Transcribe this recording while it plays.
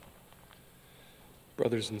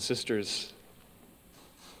Brothers and sisters,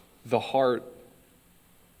 the heart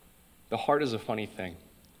is a funny thing.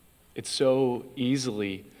 It's so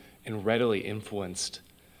easily and readily influenced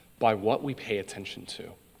by what we pay attention to.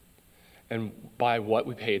 And by what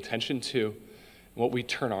we pay attention to, what we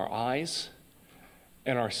turn our eyes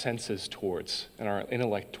and our senses towards, and our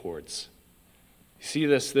intellect towards. You see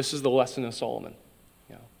this? This is the lesson of Solomon.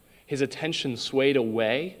 His attention swayed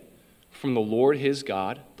away from the Lord his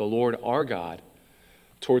God, the Lord our God,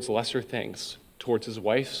 towards lesser things, towards his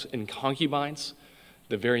wives and concubines,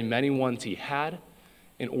 the very many ones he had,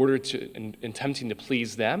 in attempting to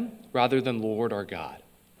please them rather than Lord our God.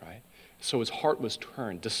 Right? So his heart was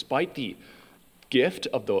turned, despite the gift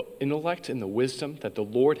of the intellect and the wisdom that the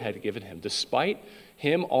Lord had given him, despite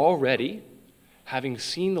him already having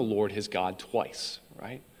seen the Lord his God twice.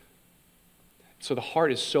 Right? So the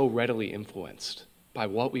heart is so readily influenced by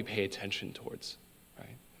what we pay attention towards.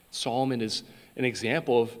 Right? Solomon is an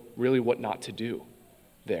example of really what not to do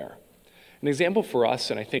there. An example for us,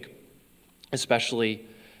 and I think especially,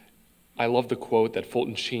 I love the quote that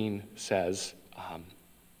Fulton Sheen says,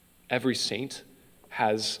 every saint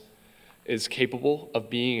is capable of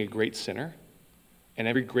being a great sinner, and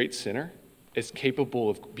every great sinner is capable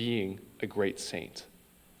of being a great saint,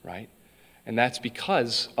 right? And that's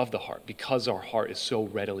because of the heart, because our heart is so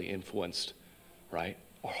readily influenced, right?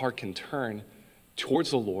 Our heart can turn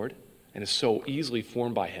towards the Lord and is so easily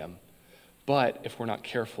formed by him, but if we're not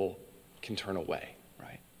careful, can turn away,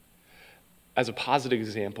 right? As a positive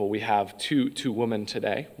example, we have two women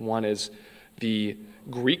today. One is the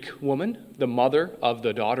Greek woman, the mother of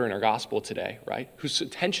the daughter in our gospel today, right? Whose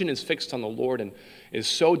attention is fixed on the Lord and is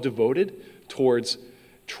so devoted towards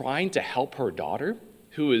trying to help her daughter,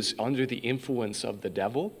 who is under the influence of the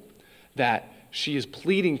devil, that she is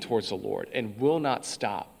pleading towards the Lord and will not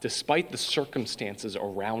stop, despite the circumstances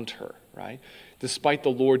around her, right? Despite the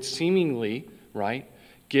Lord seemingly, right,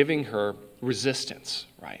 giving her resistance,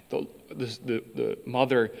 right? The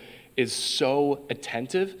mother is so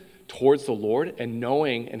attentive towards the Lord and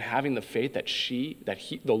knowing and having the faith that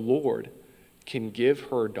the Lord can give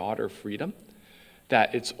her daughter freedom,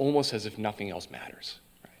 that it's almost as if nothing else matters.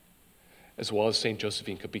 As well as St.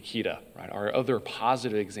 Josephine Kapikita, right, our other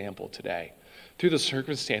positive example today. Through the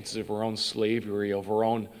circumstances of her own slavery, of her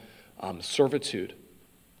own servitude,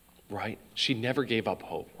 right, she never gave up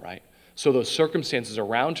hope, right? So those circumstances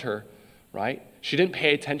around her, right, she didn't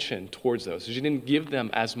pay attention towards those. She didn't give them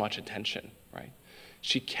as much attention, right?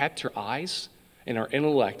 She kept her eyes and her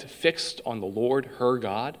intellect fixed on the Lord, her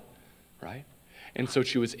God, right? And so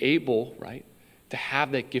she was able, right, to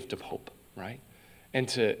have that gift of hope, right? And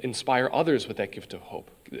to inspire others with that gift of hope,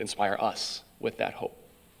 inspire us with that hope.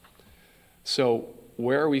 So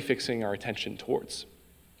where are we fixing our attention towards?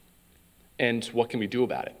 And what can we do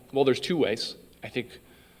about it? Well, there's two ways. I think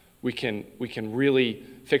we can really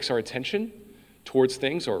fix our attention towards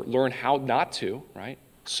things or learn how not to, right,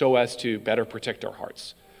 so as to better protect our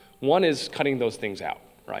hearts. One is cutting those things out,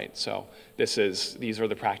 right? So these are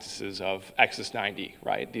the practices of Exodus 90,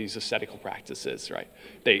 right? These ascetical practices, right?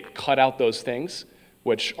 They cut out those things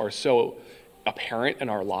which are so apparent in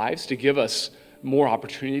our lives to give us more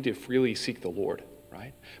opportunity to freely seek the Lord,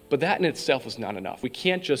 right? But that in itself is not enough. We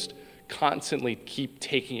can't just constantly keep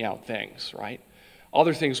taking out things, right?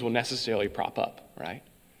 Other things will necessarily prop up, right?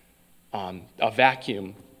 A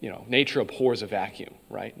vacuum, nature abhors a vacuum,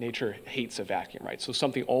 right? Nature hates a vacuum, right? So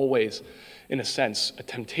something always, in a sense, a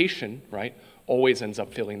temptation, right, always ends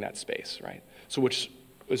up filling that space, right? So which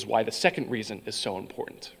is why the second reason is so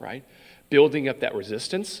important, right? Building up that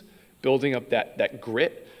resistance, building up that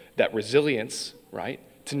grit, that resilience, right?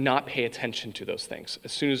 To not pay attention to those things.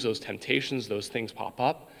 As soon as those temptations, those things pop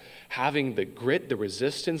up, having the grit, the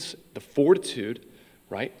resistance, the fortitude,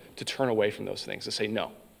 right? To turn away from those things, to say,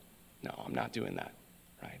 no, I'm not doing that,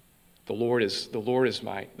 right? The Lord is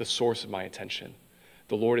the source of my attention.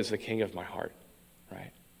 The Lord is the king of my heart,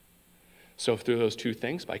 right? So through those two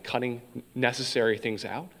things, by cutting necessary things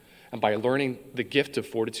out, and by learning the gift of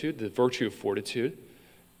fortitude, the virtue of fortitude,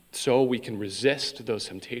 so we can resist those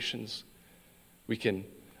temptations. We can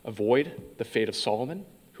avoid the fate of Solomon,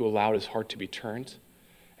 who allowed his heart to be turned,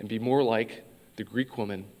 and be more like the Greek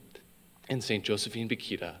woman and St. Josephine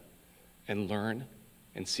Bakita, and learn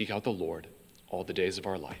and seek out the Lord all the days of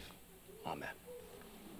our life. Amen.